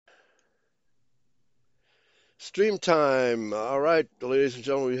Stream time. All right, ladies and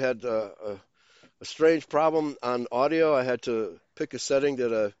gentlemen, we had a strange problem on audio. I had to pick a setting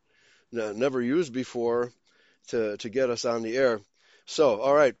that I never used before to get us on the air. So,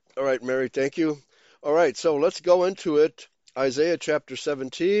 all right, Mary, thank you. All right, so let's go into it. Isaiah chapter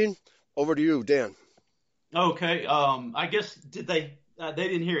 17. Over to you, Dan. Okay. I guess they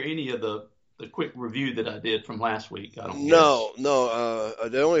didn't hear any of the quick review that I did from last week, I don't guess. No,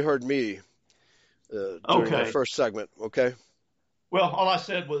 they only heard me during that Okay. first segment. Okay. Well, all I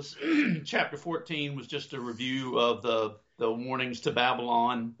said was chapter 14 was just a review of the warnings to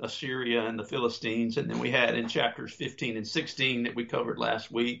Babylon, Assyria, and the Philistines, and then we had in chapters 15 and 16 that we covered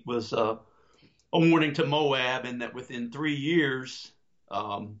last week was a warning to Moab, and that within 3 years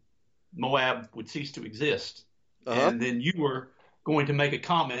um, Moab would cease to exist. Uh-huh. And then you were going to make a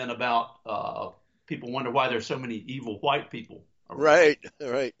comment about people wonder why there's so many evil white people around. Right,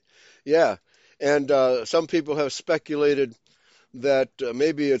 right. Yeah. And some people have speculated that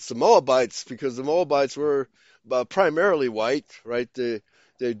maybe it's the Moabites because the Moabites were primarily white, right? They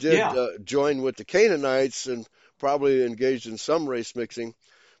did Yeah, join with the Canaanites and probably engaged in some race mixing,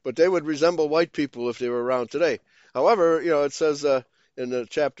 but they would resemble white people if they were around today. However, it says in the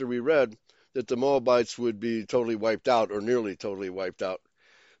chapter we read that the Moabites would be totally wiped out or nearly totally wiped out.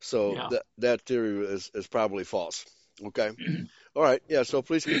 So yeah. that theory is probably false. Okay. All right. Yeah. So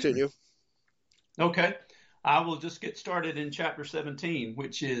please continue. Okay. I will just get started in chapter 17,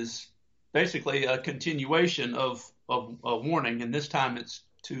 which is basically a continuation of a warning, and this time it's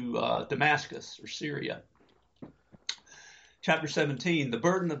to Damascus or Syria. Chapter 17, the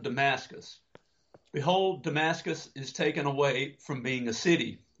burden of Damascus. Behold, Damascus is taken away from being a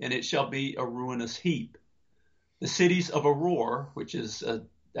city, and it shall be a ruinous heap. The cities of Aurora, which is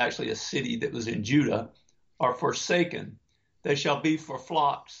actually a city that was in Judah, are forsaken. They shall be for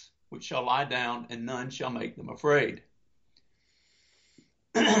flocks, which shall lie down, and none shall make them afraid.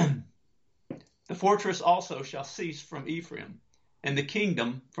 The fortress also shall cease from Ephraim, and the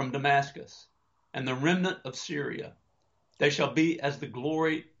kingdom from Damascus, and the remnant of Syria. They shall be as the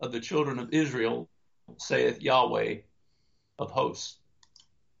glory of the children of Israel, saith Yahweh of hosts.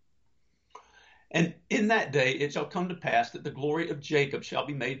 And in that day it shall come to pass that the glory of Jacob shall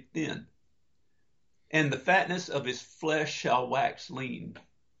be made thin, and the fatness of his flesh shall wax lean.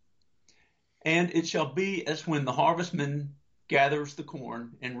 And it shall be as when the harvestman gathers the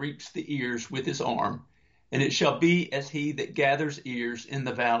corn and reaps the ears with his arm, and it shall be as he that gathers ears in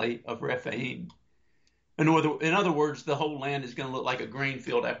the valley of Rephaim. In other words, the whole land is going to look like a grain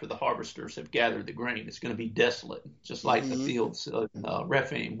field after the harvesters have gathered the grain. It's going to be desolate, just like the Hmm. fields of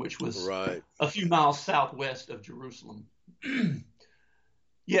Rephaim, which was Right. a few miles southwest of Jerusalem.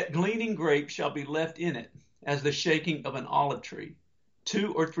 Yet gleaning grapes shall be left in it, as the shaking of an olive tree,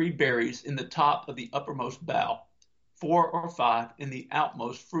 2 or 3 berries in the top of the uppermost bough, 4 or 5 in the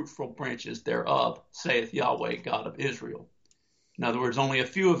outmost fruitful branches thereof, saith Yahweh God of Israel. In other words, only a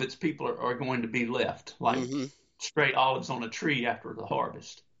few of its people are going to be left, like Hmm. stray olives on a tree after the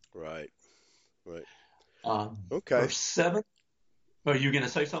harvest. Right. Right. Okay. Verse 7. Are you going to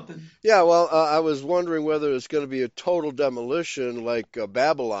say something? Yeah, well, I was wondering whether it's going to be a total demolition like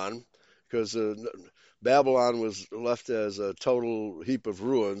Babylon, because Babylon was left as a total heap of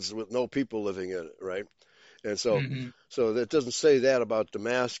ruins with no people living in it, right? And Hmm. so that doesn't say that about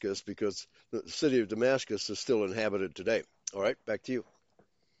Damascus because the city of Damascus is still inhabited today. All right, back to you.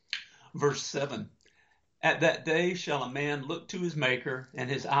 Verse 7. At that day shall a man look to his Maker, and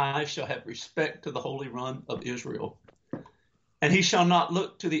his eyes shall have respect to the Holy One of Israel. And he shall not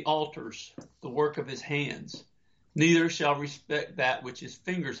look to the altars, the work of his hands, neither shall respect that which his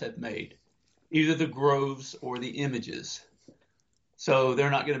fingers have made, either the groves or the images. So they're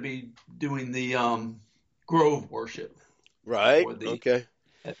not going to be doing the grove worship Right. or Okay.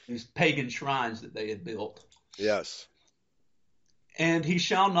 these pagan shrines that they had built. Yes. And he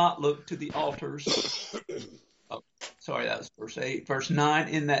shall not look to the altars. Oh, sorry, that was verse 8. Verse 9,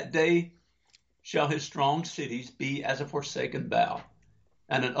 in that day shall his strong cities be as a forsaken bough,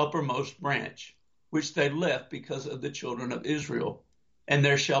 and an uppermost branch, which they left because of the children of Israel, and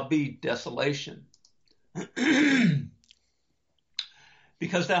there shall be desolation.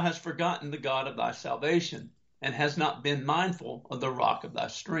 Because thou hast forgotten the God of thy salvation, and hast not been mindful of the rock of thy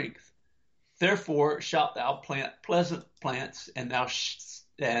strength. Therefore shalt thou plant pleasant plants, and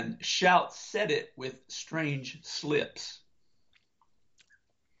and shalt set it with strange slips.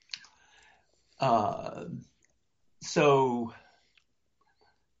 Uh, so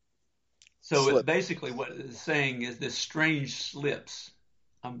Slip. basically what it's saying is this strange slips.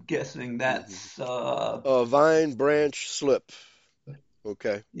 I'm guessing Hmm. that's A vine branch slip.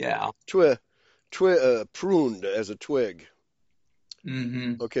 Okay. yeah. Twi pruned as a twig.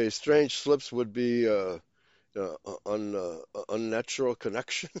 Mm-hmm. Okay, strange slips would be unnatural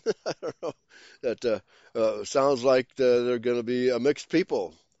connection. I don't know. That sounds like they're going to be a mixed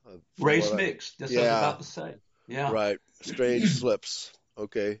people, from Race what I. mixed. That's what I was Yeah, about to say. Yeah. right. Strange slips.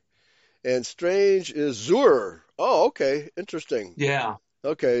 Okay, and strange is zur. Oh, okay, interesting. Yeah.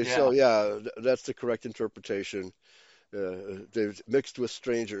 Okay, so Yeah. yeah, that's the correct interpretation. They've mixed with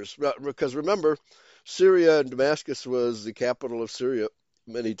strangers. Because remember, Syria and Damascus was the capital of Syria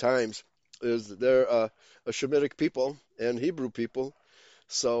many times. Is they're a Shemitic people and Hebrew people.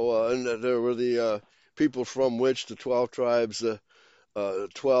 So and there were the people from which the 12 tribes,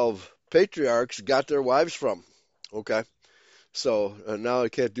 12 patriarchs got their wives from. Okay, so now I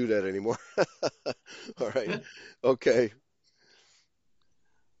can't do that anymore. All right. Okay.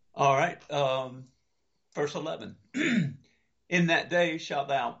 All right. Verse 11. In that day shalt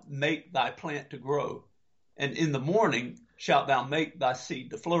thou make thy plant to grow, and in the morning shalt thou make thy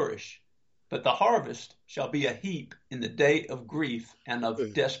seed to flourish. But the harvest shall be a heap in the day of grief and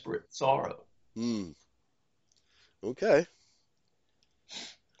of desperate sorrow. Hmm. Okay.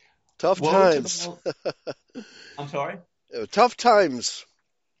 Tough Woe to the times. mul- I'm sorry. Tough times.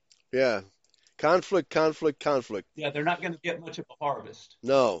 Yeah. Conflict, conflict, conflict. Yeah, they're not going to get much of a harvest.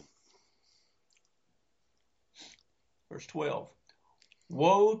 No. Verse 12.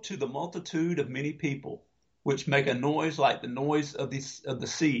 Woe to the multitude of many people, which make a noise like the noise of the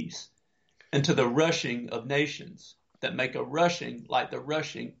seas, and to the rushing of nations, that make a rushing like the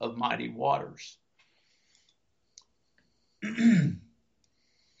rushing of mighty waters.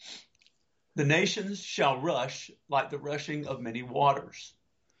 The nations shall rush like the rushing of many waters.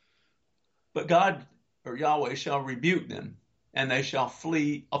 But God or Yahweh shall rebuke them, and they shall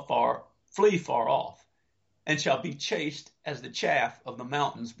flee far off, and shall be chased as the chaff of the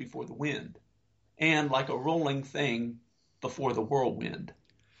mountains before the wind, and like a rolling thing before the whirlwind.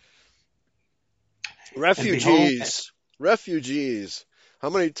 And behold, Refugees. Refugees. How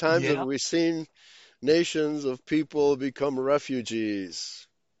many times have yeah, we seen nations of people become refugees?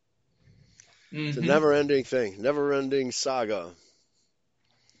 It's a mm-hmm. never ending thing, never ending saga.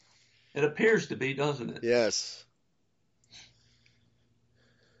 It appears to be, doesn't it? Yes.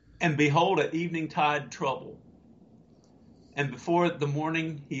 And behold, at evening tide trouble, and before the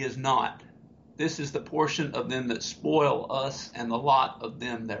morning he is not. This is the portion of them that spoil us, and the lot of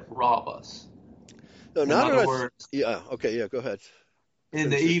them that rob us. No, In now that other I, words, yeah, okay, yeah, go ahead. in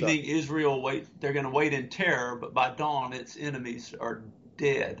the Finish your thought. evening, Israel wait. They're going to wait in terror, but by dawn, its enemies are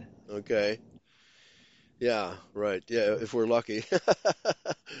dead. Okay. Yeah, right. Yeah, if we're lucky.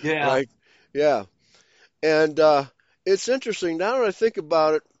 Yeah, Right. Yeah. And it's interesting now that I think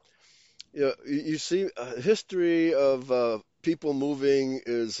about it. You see, history of people moving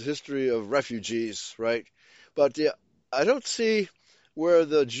is history of refugees, right? But I don't see where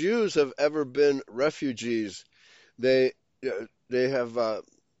the Jews have ever been refugees. They they have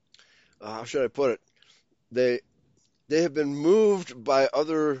how should I put it? They they have been moved by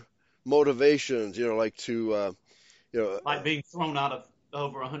other motivations, like to you know like being thrown out of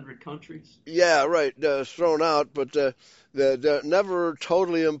over 100 countries. yeah, right, thrown out, but they're never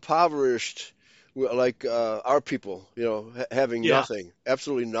totally impoverished like our people, having Yeah. nothing,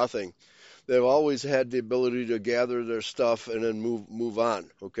 absolutely nothing. They've always had the ability to gather their stuff and then move on,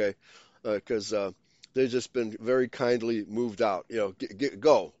 okay? Because they've just been very kindly moved out.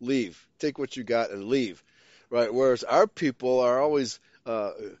 Go, leave, take what you got and leave, right? Whereas our people are always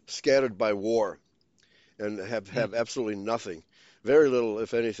scattered by war and have Mm-hmm. absolutely nothing, very little,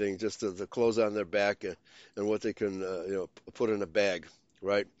 if anything, just the clothes on their back and what they can put in a bag,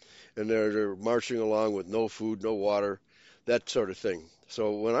 right? And they're marching along with no food, no water, that sort of thing.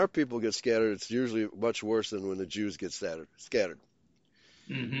 So when our people get scattered, it's usually much worse than when the Jews get scattered.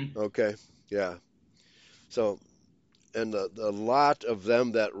 Mm-hmm. Okay, yeah. So and the lot of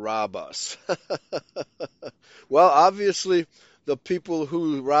them that rob us. Well, obviously, the people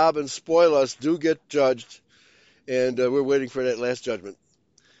who rob and spoil us do get judged, and we're waiting for that last judgment.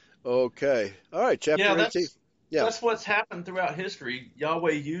 Okay. All right, Yeah, chapter 18. Yeah. that's what's happened throughout history.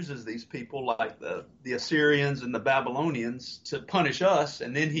 Yahweh uses these people like the Assyrians and the Babylonians to punish us,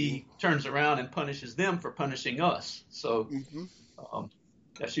 and then Hmm. he turns around and punishes them for punishing us. So Hmm. um,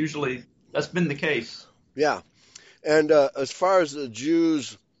 that's been the case. Yeah. And as far as the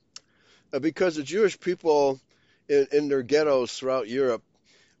Jews, because the Jewish people in their ghettos throughout Europe,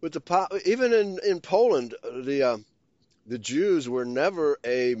 even in Poland, the Jews were never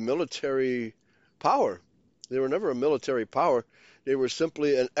a military power. They were never a military power. They were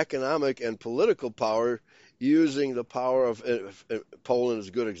simply an economic and political power, using the power of Poland is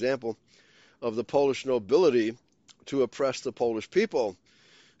a good example of the Polish nobility to oppress the Polish people.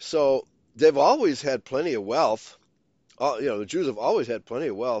 So they've always had plenty of wealth. The Jews have always had plenty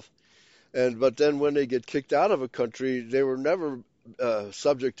of wealth. But then when they get kicked out of a country, they were never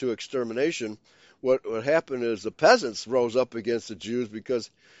subject to extermination. What happened is the peasants rose up against the Jews because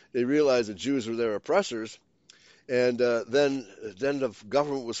they realized the Jews were their oppressors, and then the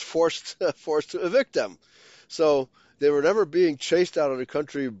government was forced to evict them. So they were never being chased out of the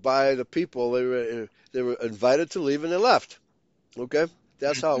country by the people. They were invited to leave, and they left. Okay,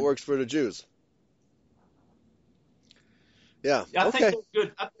 that's how it works for the Jews. Yeah. I think Okay. they're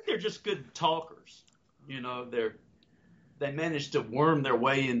good. I think they're just good talkers. They managed to worm their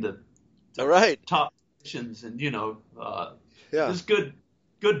way into All the right. top positions, and Yeah. just good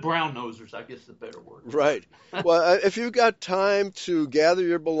brown nosers, I guess is a better word. Right. Well, if you've got time to gather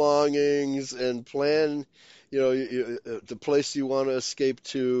your belongings and plan, the place you want to escape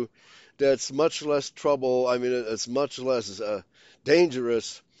to, that's much less trouble. I mean, it's much less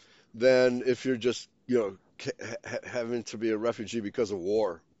dangerous than if you're just, having to be a refugee because of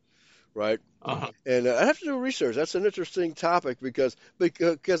war, right? Uh-huh. And I have to do research. That's an interesting topic because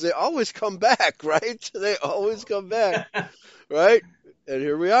they always come back, right? They always come back, right? And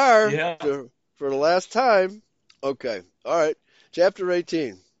here we are Yeah. for the last time. Okay. All right. Chapter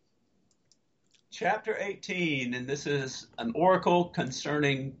 18. Chapter 18, and this is an oracle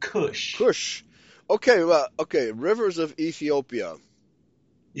concerning Cush. Cush. Okay. Well, okay. Rivers of Ethiopia.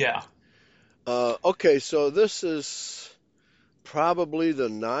 Yeah. Okay. So this is probably the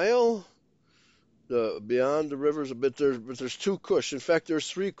Nile, beyond the rivers a bit. But there's two Cush. In fact, there's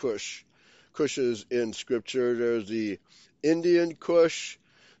three Cushes in Scripture. There's the Indian Cush,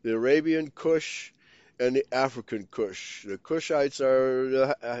 the Arabian Cush, and the African Cush. The Cushites are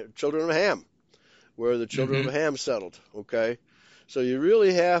the children of Ham, where the children of Ham settled. Okay, so you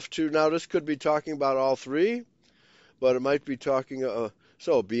really have to. Now, this could be talking about all three, but it might be talking.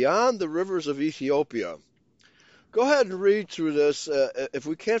 So beyond the rivers of Ethiopia. Go ahead and read through this. If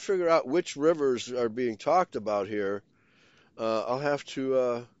we can't figure out which rivers are being talked about here, I'll have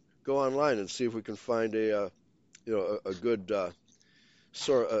to go online and see if we can find a good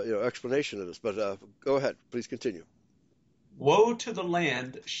explanation of this. But go ahead, please continue. Woe to the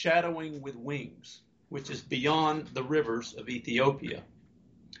land shadowing with wings, which is beyond the rivers of Ethiopia,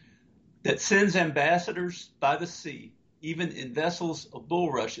 that sends ambassadors by the sea, even in vessels of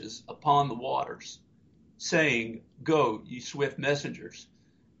bulrushes upon the waters, saying, Go, ye swift messengers,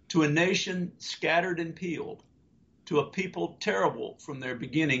 to a nation scattered and peeled, to a people terrible from their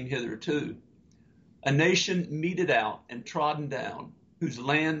beginning hitherto, a nation meted out and trodden down, whose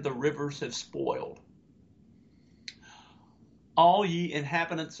land the rivers have spoiled. All ye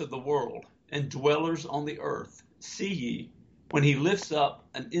inhabitants of the world, and dwellers on the earth, see ye, when he lifts up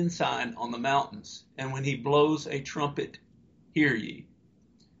an ensign on the mountains, and when he blows a trumpet, hear ye.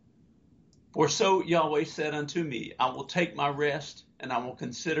 For so Yahweh said unto me, I will take my rest, and I will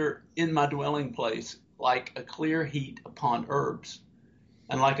consider in my dwelling place like a clear heat upon herbs,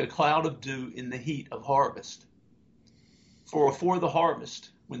 and like a cloud of dew in the heat of harvest. For afore the harvest,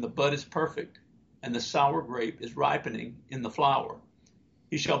 when the bud is perfect, and the sour grape is ripening in the flower,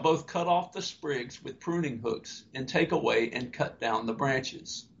 he shall both cut off the sprigs with pruning hooks, and take away and cut down the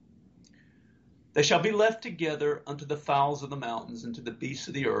branches. They shall be left together unto the fowls of the mountains, and to the beasts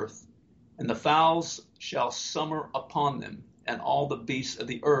of the earth, and the fowls shall summer upon them, and all the beasts of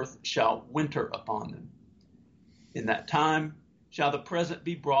the earth shall winter upon them. In that time shall the present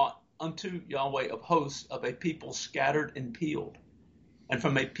be brought unto Yahweh of hosts of a people scattered and peeled, and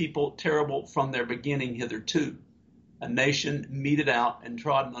from a people terrible from their beginning hitherto, a nation meted out and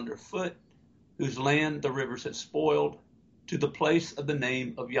trodden under foot, whose land the rivers have spoiled, to the place of the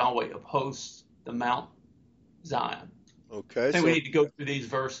name of Yahweh of hosts, the Mount Zion. Okay, I think we need to go through these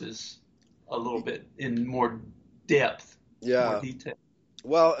verses a little bit in more depth, more detail.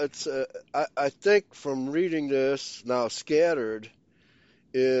 Well, it's I think from reading this now, scattered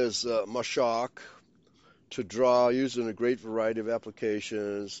is mashak, to draw, used in a great variety of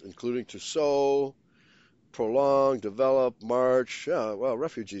applications, including to sow, prolong, develop, march.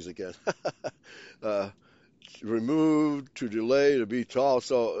 Refugees again. Remove, to delay, to be tall.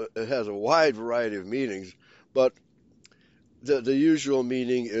 So it has a wide variety of meanings, but the usual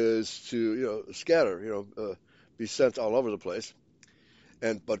meaning is to scatter, be sent all over the place.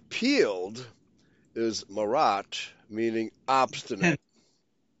 But peeled is marat, meaning obstinate.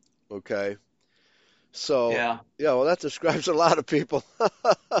 Okay. So well, that describes a lot of people.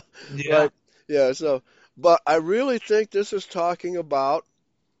 Right? Yeah. So, but I really think this is talking about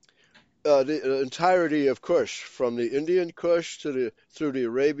the entirety of Kush, from the Indian Kush through the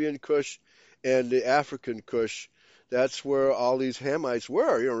Arabian Kush, and the African Kush. That's where all these Hamites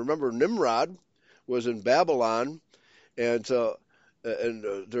were. Remember Nimrod was in Babylon, and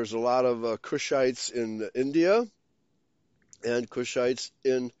there's a lot of Kushites in India and Kushites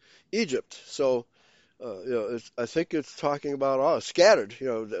in Egypt. So I think it's talking about all scattered.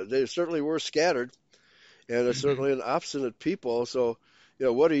 They certainly were scattered, and it's Hmm. certainly an obstinate people. So,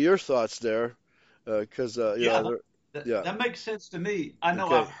 what are your thoughts there? Because Yeah, yeah, that makes sense to me. I know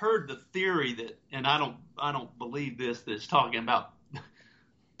I've okay, heard the theory that, and I don't believe this, that it's talking about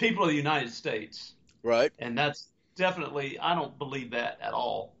people of the United States, right. and that's definitely, I don't believe that at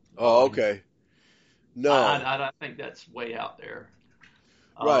all. Oh, okay. No, I think that's way out there.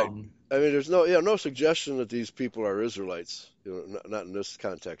 right. Um, I mean, there's no suggestion that these people are Israelites. Not in this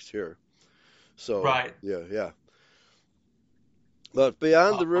context here. So, right. yeah. But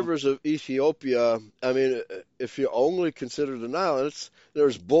beyond the Um, rivers of Ethiopia, I mean, if you only consider the Nile,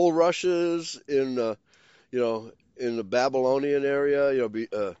 there's bulrushes in the Babylonian area,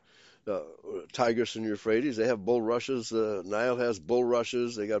 uh, Tigris and Euphrates, they have bulrushes. The Nile has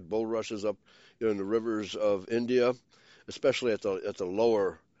bulrushes. They got bulrushes up, in the rivers of India, especially at the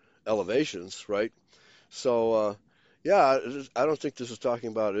lower elevations, right? So, yeah, I don't think this is talking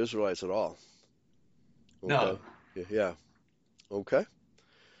about Israelites at all. Okay. no. Yeah. Okay.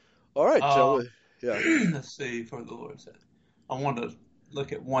 All right. Tell Um, me. Yeah. let's see, for the Lord said. I want to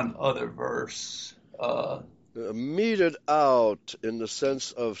look at one other verse. Meted out in the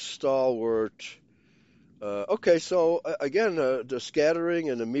sense of stalwart. Okay, so again, the scattering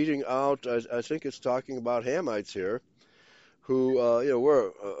and the meeting out, I think it's talking about Hamites here, who,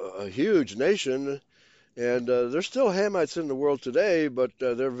 were a huge nation, and there's still Hamites in the world today, but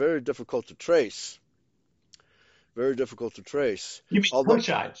they're very difficult to trace. Very difficult to trace. You mean Although,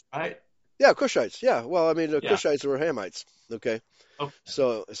 Cushites, right? yeah, Cushites, yeah. Well, I mean, the Yeah. Cushites were Hamites. Okay, Okay.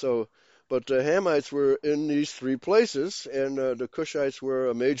 but the Hamites were in these three places, and the Cushites were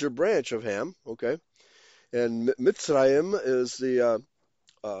a major branch of Ham. Okay, and Mitzrayim is the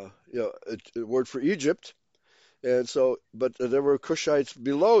a word for Egypt, and so, but there were Cushites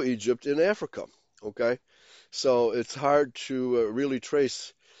below Egypt in Africa. Okay, so it's hard to really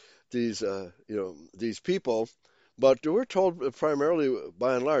trace these people, but we're told primarily,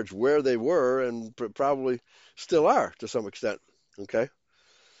 by and large, where they were and probably still are to some extent. Okay,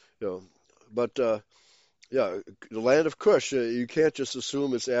 you know, but yeah, the land of Cush, you can't just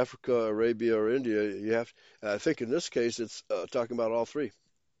assume it's Africa, Arabia, or India. I think in this case, it's talking about all three.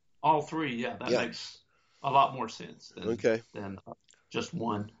 All three, yeah, that Yeah. makes a lot more sense than Okay. just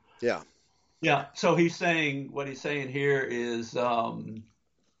one. Yeah. Yeah. So he's saying what he's saying here is they're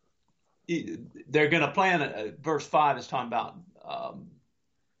going to plan. Verse 5 is talking about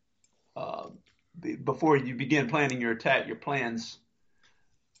uh, before you begin planning your attack, your plans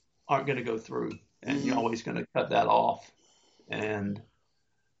aren't going to go through, and you're Hmm. always going to cut that off. And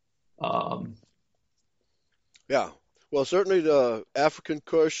um, Yeah. Well, certainly the African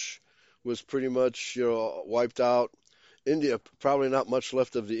Kush was pretty much wiped out. India, probably not much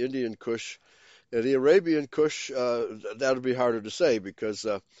left of the Indian Kush. The Arabian Kush, that would be harder to say because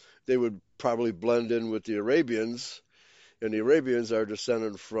they would probably blend in with the Arabians, and the Arabians are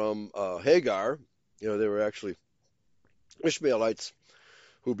descended from Hagar. They were actually Ishmaelites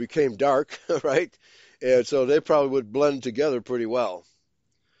who became dark, right? And so they probably would blend together pretty well.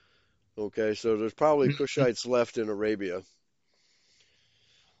 Okay, so there's probably Kushites left in Arabia.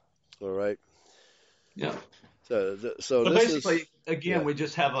 All right. yeah. So So this is, basically, again, yeah. we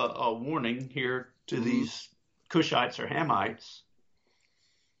just have a warning here to Hmm. these Cushites or Hamites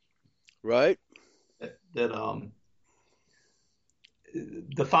Right. that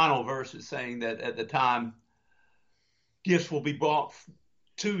the final verse is saying that at the time gifts will be brought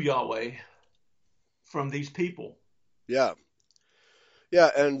to Yahweh from these people. Yeah. Yeah,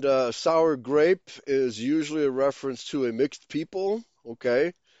 and sour grape is usually a reference to a mixed people.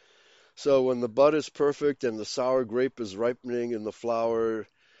 Okay. So when the bud is perfect and the sour grape is ripening in the flower,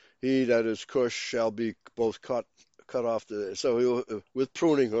 he that is Cush shall be both cut off with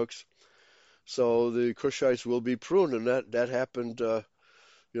pruning hooks. So the Cushites will be pruned, and that happened,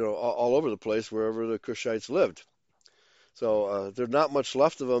 all over the place wherever the Cushites lived. So there's not much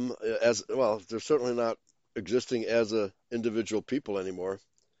left of them as well. They're certainly not existing as a individual people anymore.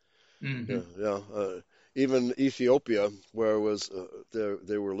 Yeah, Mm-hmm. yeah. Even Ethiopia, where was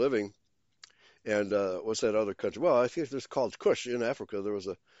they were living, and what's that other country? Well, I think it's called Kush in Africa. There was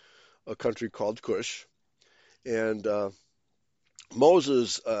a country called Kush, and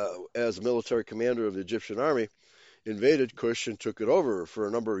Moses, as military commander of the Egyptian army, invaded Kush and took it over for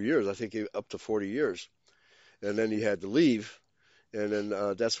a number of years. I think up to 40 years, and then he had to leave. and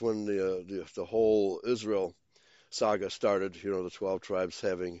then that's when the whole Israel saga started. The 12 tribes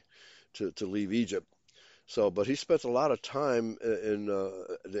having to leave Egypt. So, but he spent a lot of time in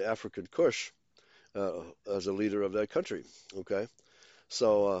the African Kush as a leader of that country. Okay,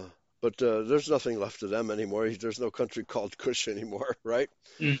 so but there's nothing left of them anymore. There's no country called Kush anymore, right?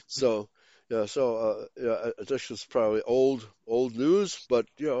 Mm. So. Yeah, so this is probably old news, but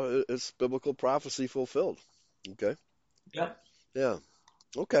it's biblical prophecy fulfilled. Okay. Yep. Yeah.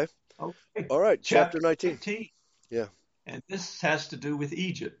 Okay. Okay. All right. Chapter Chapter 19. 19. Yeah. And this has to do with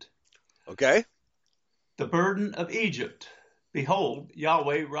Egypt. Okay. The burden of Egypt. Behold,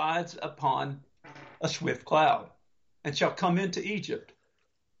 Yahweh rides upon a swift cloud, and shall come into Egypt,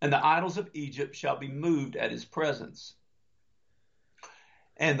 and the idols of Egypt shall be moved at his presence.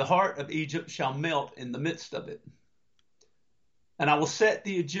 And the heart of Egypt shall melt in the midst of it. And I will set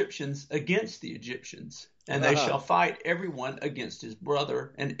the Egyptians against the Egyptians, and they Haha. shall fight every one against his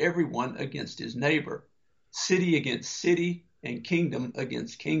brother, and every one against his neighbor, city against city, and kingdom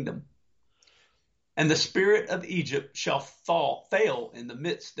against kingdom. And the spirit of Egypt shall fail in the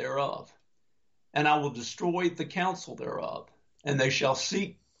midst thereof, and I will destroy the counsel thereof. And they shall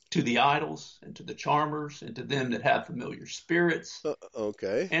seek to the idols, and to the charmers, and to them that have familiar spirits,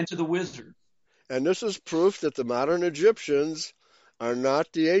 Okay. and to the wizards. And this is proof that the modern Egyptians are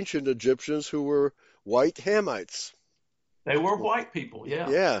not the ancient Egyptians who were white Hamites. They were white people, yeah.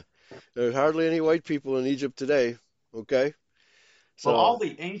 Yeah. There's hardly any white people in Egypt today. Okay. Well, So, all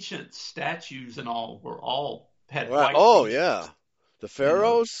the ancient statues and all were all had right. white Oh, yeah. features, The you know.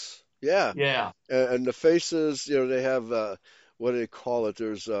 pharaohs. Yeah. Yeah, And the faces, they have what do they call it?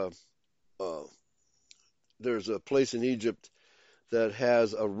 Uh, there's a place in Egypt that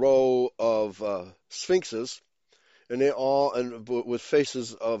has a row of sphinxes, and they all and with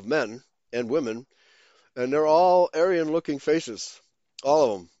faces of men and women, and they're all Aryan-looking faces, all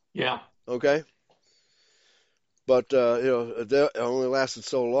of them. yeah. Okay, but they only lasted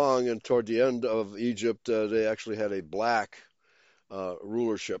so long, and toward the end of Egypt, they actually had a black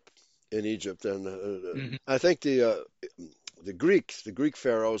rulership in Egypt, and Hmm. I think the Greek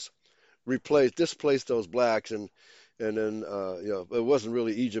pharaohs displaced those blacks, and then it wasn't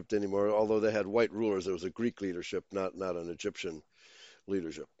really Egypt anymore, although they had white rulers. It was a Greek leadership, not an Egyptian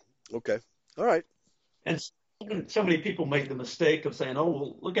leadership. Okay, all right. And so many people make the mistake of saying, "Oh,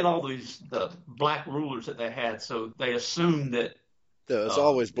 well, look at all the black rulers that they had," so they assume that Yeah, it's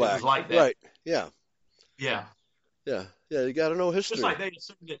always it was black, like that. right? Yeah, Yeah, yeah, yeah. You got to know just history, like they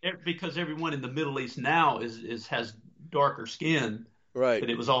assume that because everyone in the Middle East now is has darker skin, right? that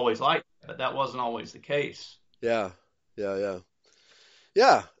it was always like that, but that wasn't always the case. Yeah, yeah, yeah.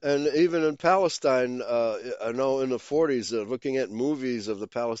 Yeah, and even in Palestine, I know in the 40s, looking at movies of the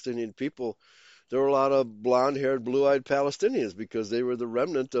Palestinian people, there were a lot of blonde-haired, blue-eyed Palestinians because they were the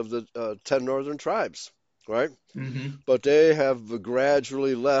remnant of the 10 northern tribes, right? Hmm. But they have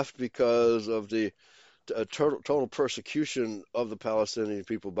gradually left because of the total persecution of the Palestinian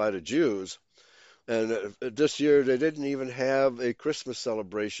people by the Jews. And this year, they didn't even have a Christmas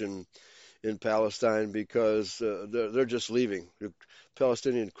celebration in Palestine because they're just leaving. The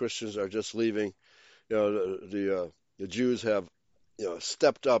Palestinian Christians are just leaving. The Jews have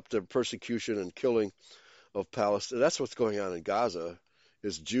stepped up their persecution and killing of Palestine. That's what's going on in Gaza,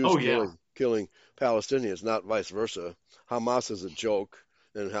 is Jews Oh yeah, killing Palestinians, not vice versa. Hamas is a joke,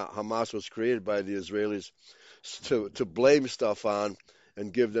 and Hamas was created by the Israelis to blame stuff on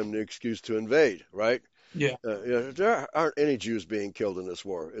and give them the excuse to invade, right? yeah. There aren't any Jews being killed in this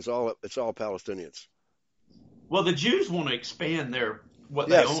war. It's all Palestinians. Well, the Jews want to expand their what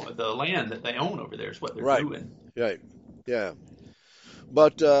they Yes, own, the land that they own over there is what they're right, doing. right, yeah.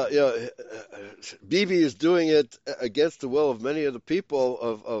 But Bibi is doing it against the will of many of the people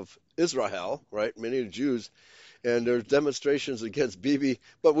of Israel, right? Many of the Jews, and there's demonstrations against Bibi.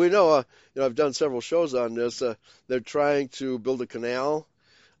 But we know, I've done several shows on this. They're trying to build a canal,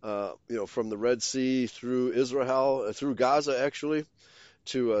 from the Red Sea through Israel, through Gaza, actually,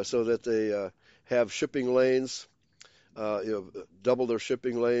 to so that they have shipping lanes, double their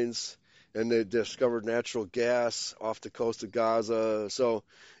shipping lanes, and they discovered natural gas off the coast of Gaza. So,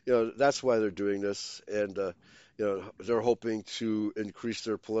 that's why they're doing this, and they're hoping to increase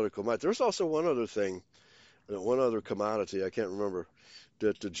their political might. There's also one other thing, one other commodity I can't remember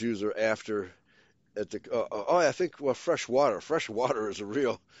that the Jews are after. I think fresh water. Fresh water is a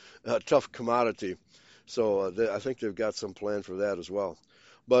real tough commodity. So I think they've got some plan for that as well.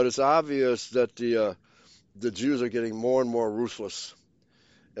 But it's obvious that the Jews are getting more and more ruthless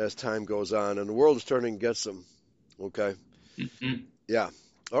as time goes on, and the world is turning against them. Okay. Mhm. Yeah.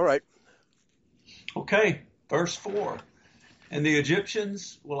 All right. Okay, verse 4. And the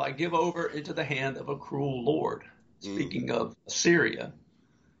Egyptians will I give over into the hand of a cruel lord, Mm, speaking of Assyria,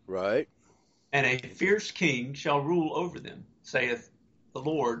 right. and a fierce king shall rule over them, saith the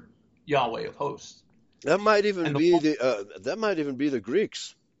Lord Yahweh of hosts. And the That might even be the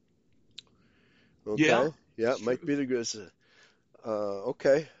Greeks. yeah, Okay. Yeah, it's it might true. be the Greeks.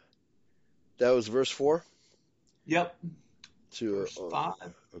 Okay. That was verse 4 Yep, to verse 5.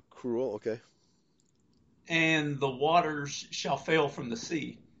 a cruel. Okay. And the waters shall fail from the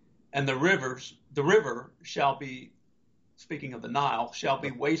sea, and the river shall be, speaking of the Nile, shall be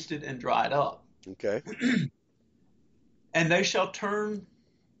wasted and dried up. Okay. And they shall turn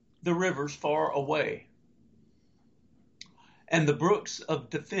the rivers far away, and the brooks of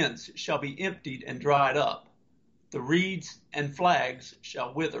defense shall be emptied and dried up. The reeds and flags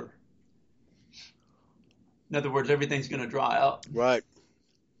shall wither. In other words, everything's going to dry up. Right.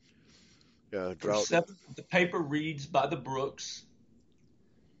 Yeah, Verse drought. 7, the paper reeds by the brooks,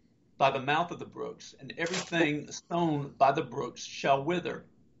 by the mouth of the brooks, and everything sown by the brooks shall wither,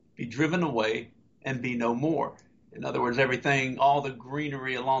 be driven away, and be no more. In other words, everything, all the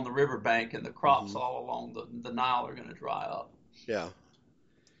greenery along the riverbank and the crops Hmm. all along the Nile are going to dry up. Yeah.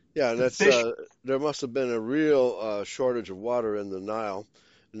 Yeah, and The that's fish, there must have been a real shortage of water in the Nile,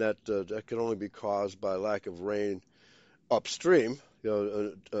 and that could only be caused by lack of rain upstream,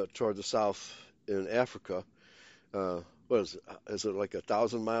 toward the south in Africa. What is it like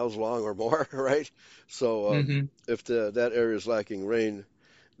 1,000 miles long or more, right? So mm-hmm, if that area is lacking rain,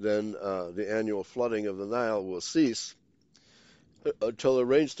 then the annual flooding of the Nile will cease until the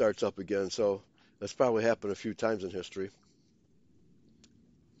rain starts up again. So that's probably happened a few times in history.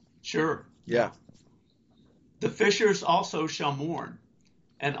 sure, Yeah, yeah. The fishers also shall mourn,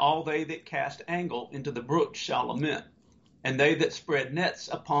 and all they that cast angle into the brook shall lament, and they that spread nets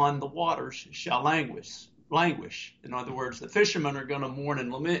upon the waters shall languish. In other words, the fishermen are going to mourn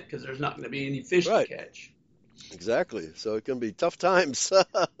and lament because there's not going to be any fish to right. catch. Exactly. So it can be tough times.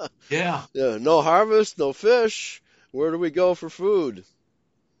 Yeah. Yeah, no harvest, no fish. Where do we go for food?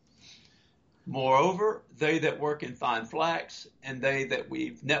 Moreover, they that work in fine flax and they that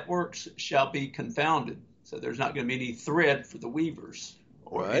weave networks shall be confounded. So there's not going to be any thread for the weavers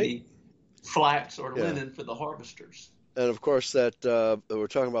or Right? any flax or Yeah. linen for the harvesters. And of course that we're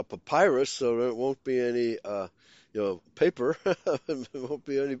talking about papyrus, so there won't be any paper. There won't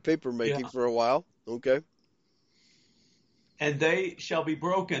be any paper Yeah. making for a while. Okay. And they shall be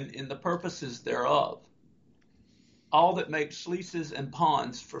broken in the purposes thereof. All that make sluices and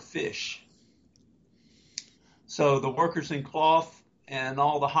ponds for fish. So the workers in cloth and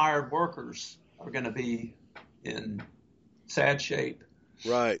all the hired workers are going to be in sad shape.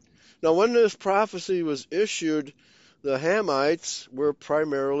 Right. Now, when this prophecy was issued, the Hamites were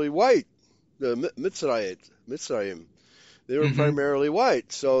primarily white. The Mitzrayim, they were Mm-hmm. primarily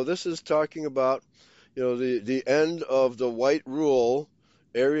white. So this is talking about, the end of the white rule,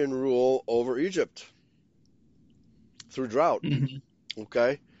 Aryan rule over Egypt through drought. Mm-hmm.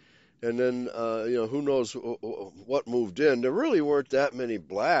 Okay. And then, who knows what moved in. There really weren't that many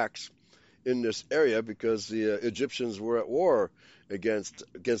blacks in this area because the Egyptians were at war against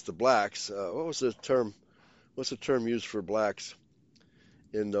the blacks. What was the term? What's the term used for blacks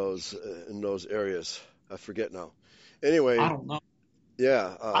in those areas? I forget now. I Anyway, don't know.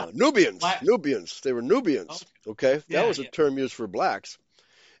 yeah, I, Nubians. black. Nubians. They were Oh, Nubians. Okay, that yeah, was a yeah. term used for blacks.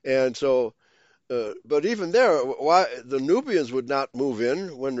 And so, but even there, why the Nubians would not move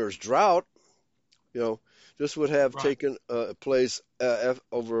in when there's drought? You know, this would have Right. taken place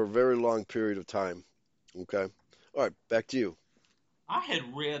over a very long period of time. Okay. All right, back to you. I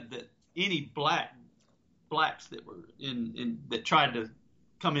had read that any blacks that were in that tried to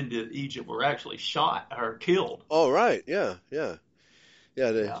come into Egypt were actually shot or killed. Oh, right. Yeah, yeah, yeah.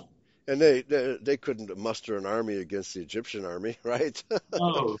 Yeah. They couldn't muster an army against the Egyptian army, right?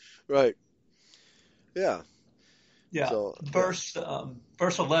 Oh, Right. Yeah. yeah. So, yeah.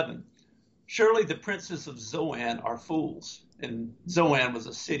 Verse 11. Surely the princes of Zoan are fools, and Zoan was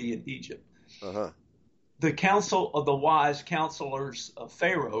a city in Egypt. Uh-huh. The counsel of the wise counselors of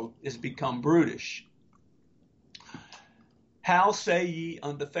Pharaoh is become brutish. How say ye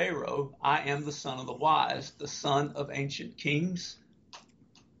unto Pharaoh, I am the son of the wise, the son of ancient kings?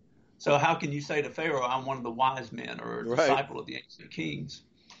 So how can you say to Pharaoh, I'm one of the wise men or a Right. disciple of the ancient kings?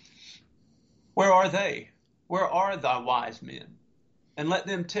 Where are they? Where are thy wise men? And let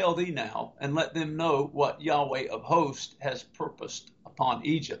them tell thee now, and let them know what Yahweh of hosts has purposed upon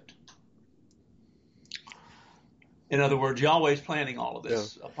Egypt. In other words, Yahweh's planning all of Yeah.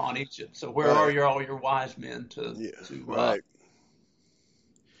 this upon Egypt. So where Right. are all your wise men Yeah. to Right.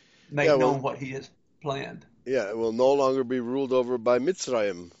 make Yeah. Well, known what he has planned? Yeah, it will no longer be ruled over by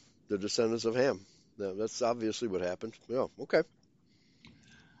Mitzrayim, the descendants of Ham. Now, that's obviously what happened. Yeah, okay.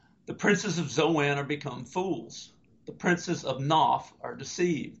 The princes of Zoan are become fools. The princes of Noph are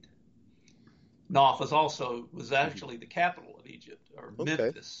deceived. Noph was Mhm. actually the capital of Egypt, or Okay.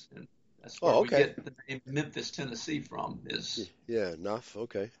 Memphis, and that's where Oh, we okay. get the name Memphis, Tennessee from. Yeah, enough.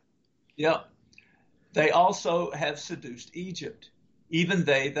 Okay. Yeah. They also have seduced Egypt, even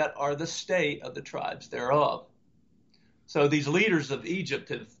they that are the stay of the tribes thereof. So these leaders of Egypt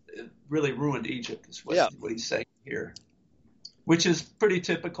have really ruined Egypt, is Yeah, what he's saying here, which is pretty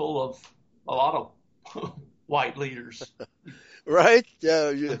typical of a lot of white leaders, right? Yeah,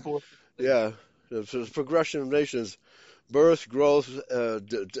 unfortunately. yeah. The progression of nations, birth, growth, what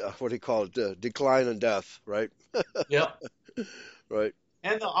do you call it? Decline and death, right? Yep. Right.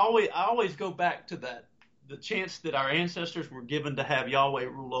 And I always go back to that the chance that our ancestors were given to have Yahweh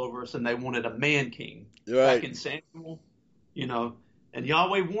rule over us, and they wanted a man king back Right. in Samuel, you know, and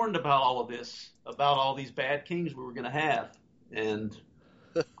Yahweh warned about all of this, about all these bad kings we were going to have, and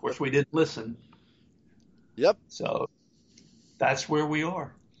of course we didn't listen. Yep. So that's where we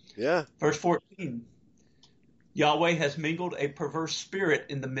are. Yeah. Verse 14: Yahweh has mingled a perverse spirit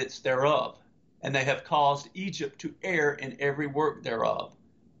in the midst thereof, and they have caused Egypt to err in every work thereof,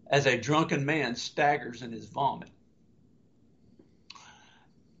 as a drunken man staggers in his vomit.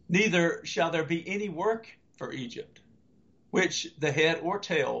 Neither shall there be any work for Egypt, which the head or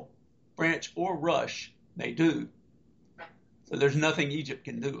tail, branch or rush may do. So there's nothing Egypt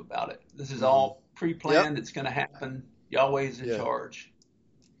can do about it. This is Hmm. all pre Yep. planned. It's going to happen. Yahweh is in Yeah. charge.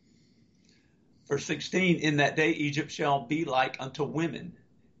 Verse 16: In that day Egypt shall be like unto women,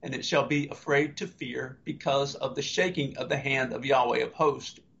 and it shall be afraid to fear because of the shaking of the hand of Yahweh of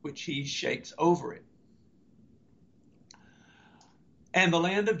hosts, which he shakes over it. And the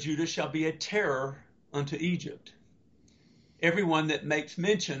land of Judah shall be a terror unto Egypt. Everyone that makes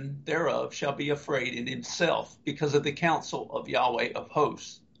mention thereof shall be afraid in himself because of the counsel of Yahweh of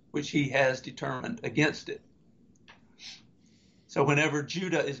hosts, which he has determined against it. So whenever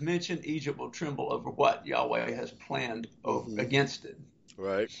Judah is mentioned, Egypt will tremble over what Yahweh has planned Hmm. against it.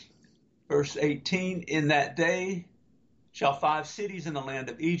 Right. Verse 18: In that day shall 5 cities in the land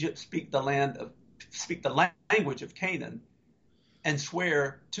of Egypt speak the language of Canaan, and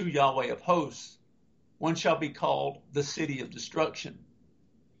swear to Yahweh of hosts. One shall be called the city of destruction.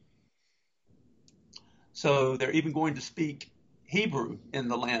 So they're even going to speak Hebrew in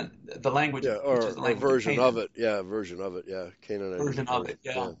the land, the language Yeah. which is the Or language of version of Canaan, it. Yeah. Version of it. Yeah. Canaanite version of version. it.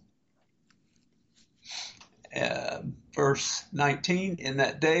 Yeah. Yeah. Verse 19: In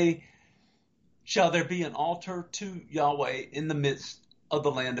that day shall there be an altar to Yahweh in the midst of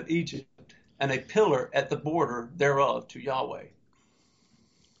the land of Egypt, and a pillar at the border thereof to Yahweh.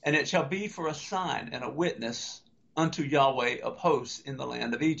 And it shall be for a sign and a witness unto Yahweh of hosts in the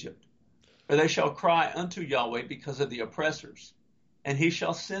land of Egypt. For they shall cry unto Yahweh because of the oppressors, and he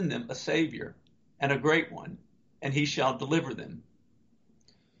shall send them a Savior, and a great one, and he shall deliver them.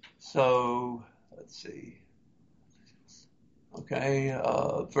 So, let's see. Okay,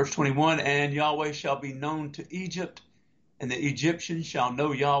 verse 21: And Yahweh shall be known to Egypt, and the Egyptians shall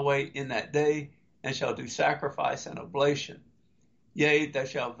know Yahweh in that day, and shall do sacrifice and oblation. Yea, they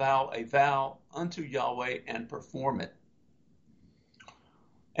shall vow a vow unto Yahweh and perform it.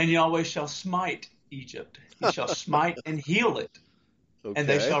 And Yahweh shall smite Egypt. He shall smite and heal it, and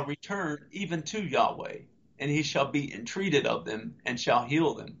they Okay. shall return even to Yahweh, and he shall be entreated of them and shall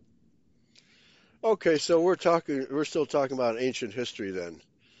heal them. Okay. So we're still talking about ancient history then.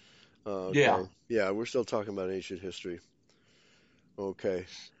 Yeah, Okay. Yeah. We're still talking about ancient history. Okay.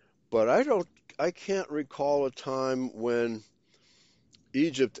 But I can't recall a time when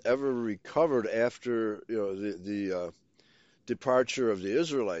Egypt ever recovered after, the departure of the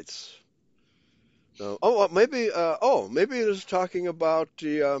Israelites. Maybe it is talking about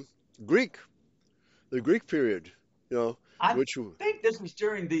Greek, the Greek period, you know, I which, think this was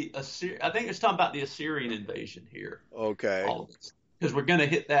during the I think it's talking about the Assyrian invasion here. okay, All of this, because we're going to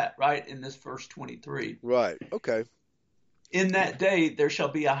hit that right in this verse 23. right, okay, In that day there shall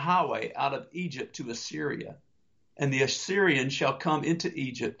be a highway out of Egypt to Assyria, and the Assyrian shall come into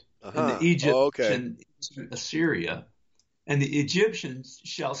Egypt, and the uh-huh, oh, okay, Egyptian into Assyria, and the Egyptians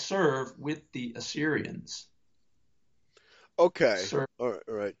shall serve with the Assyrians. okay, Serve. all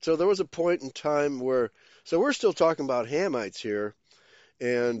right. So there was a point in time so we're still talking about Hamites here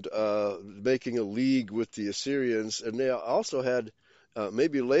and making a league with the Assyrians, and they also had,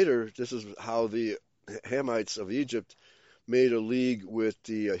 maybe later, this is how the Hamites of Egypt made a league with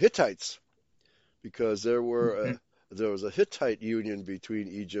the Hittites because there was a Hittite union between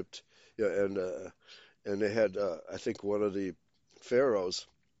Egypt, yeah, and and they had, I think, one of the pharaohs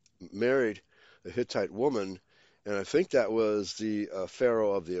married a Hittite woman, and I think that was the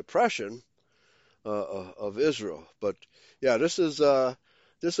pharaoh of the oppression of Israel. But yeah, this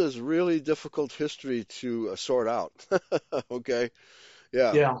is really difficult history to sort out. Okay,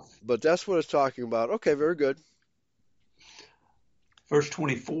 yeah, Yeah. but that's what it's talking about. Okay, very good. Verse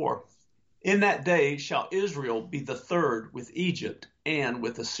 24. In that day shall Israel be the third with Egypt and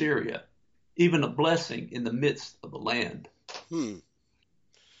with Assyria, even a blessing in the midst of the land. Hmm.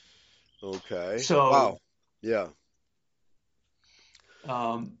 Okay. So, Wow. Yeah.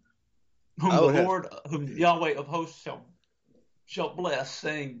 um, I would have. whom Yahweh of hosts shall bless,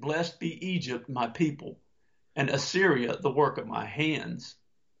 saying, Blessed be Egypt, my people, and Assyria, the work of my hands,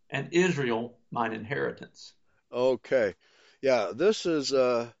 and Israel, mine inheritance. Okay. Yeah. This is.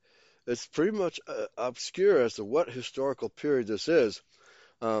 It's pretty much obscure as to what historical period this is.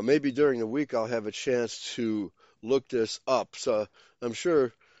 Maybe during the week I'll have a chance to look this up. So I'm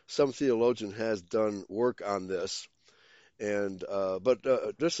sure some theologian has done work on this. And but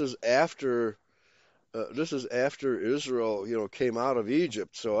this is after Israel, came out of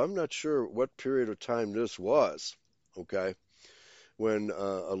Egypt. So I'm not sure what period of time this was. Okay, when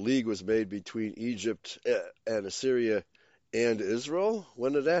a league was made between Egypt and Assyria and Israel.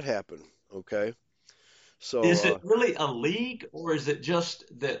 When did that happen? Okay, so Is it really a league, or is it just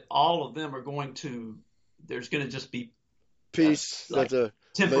that all of them are there's going to just be peace that like the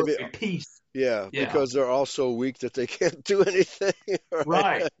maybe temporary peace? yeah, Yeah. because they're all so weak that they can't do anything right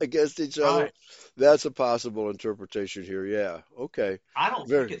Right. against each other. Right. That's a possible interpretation here. Yeah. Okay. I don't think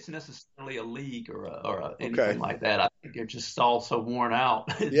Very. it's necessarily a league Okay. anything like that. I think they're just all so worn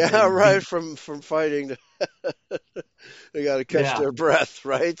out Yeah. and Right. beat. From fighting, they got to catch Yeah. their breath.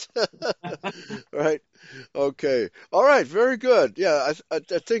 Right. Right. Okay. All right. Very good. Yeah. I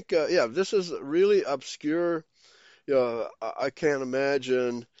think yeah. This is really obscure. I can't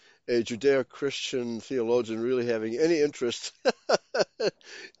imagine a Judeo-Christian theologian really having any interest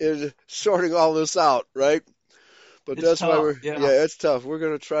in sorting all this out, right? But It's that's why tough. Yeah. yeah, it's tough. We're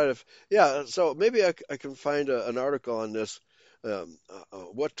going to try to, yeah, so maybe I can find an article on this,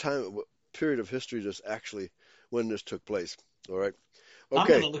 what time, what period of history this actually, when this took place. All right. I'm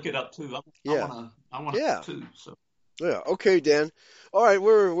going Okay. to look it up too. Yeah. I want Yeah. to too. So Yeah. Okay, Dan. All right.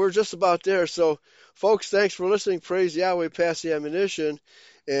 We're just about there. So, folks, thanks for listening. Praise Yahweh, pass the ammunition.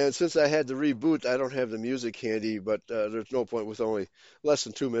 And since I had to reboot, I don't have the music handy, but there's no point with only less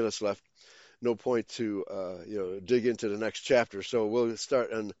than 2 minutes left. No point to dig into the next chapter. So we'll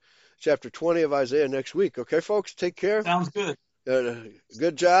start on chapter 20 of Isaiah next week. Okay, folks, take care. sounds good. Uh,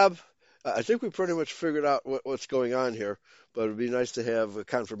 Good job. I think we pretty much figured out what's going on here, but it'd be nice to have a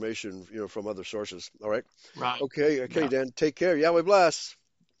confirmation, from other sources. All right. Right. Okay. Okay, Yeah. Dan. Take care. Yahweh bless.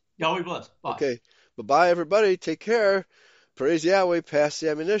 Yahweh bless. Bye. Okay. Bye bye, everybody. Take care. Praise Yahweh. Pass the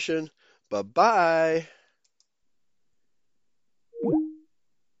ammunition. Bye bye.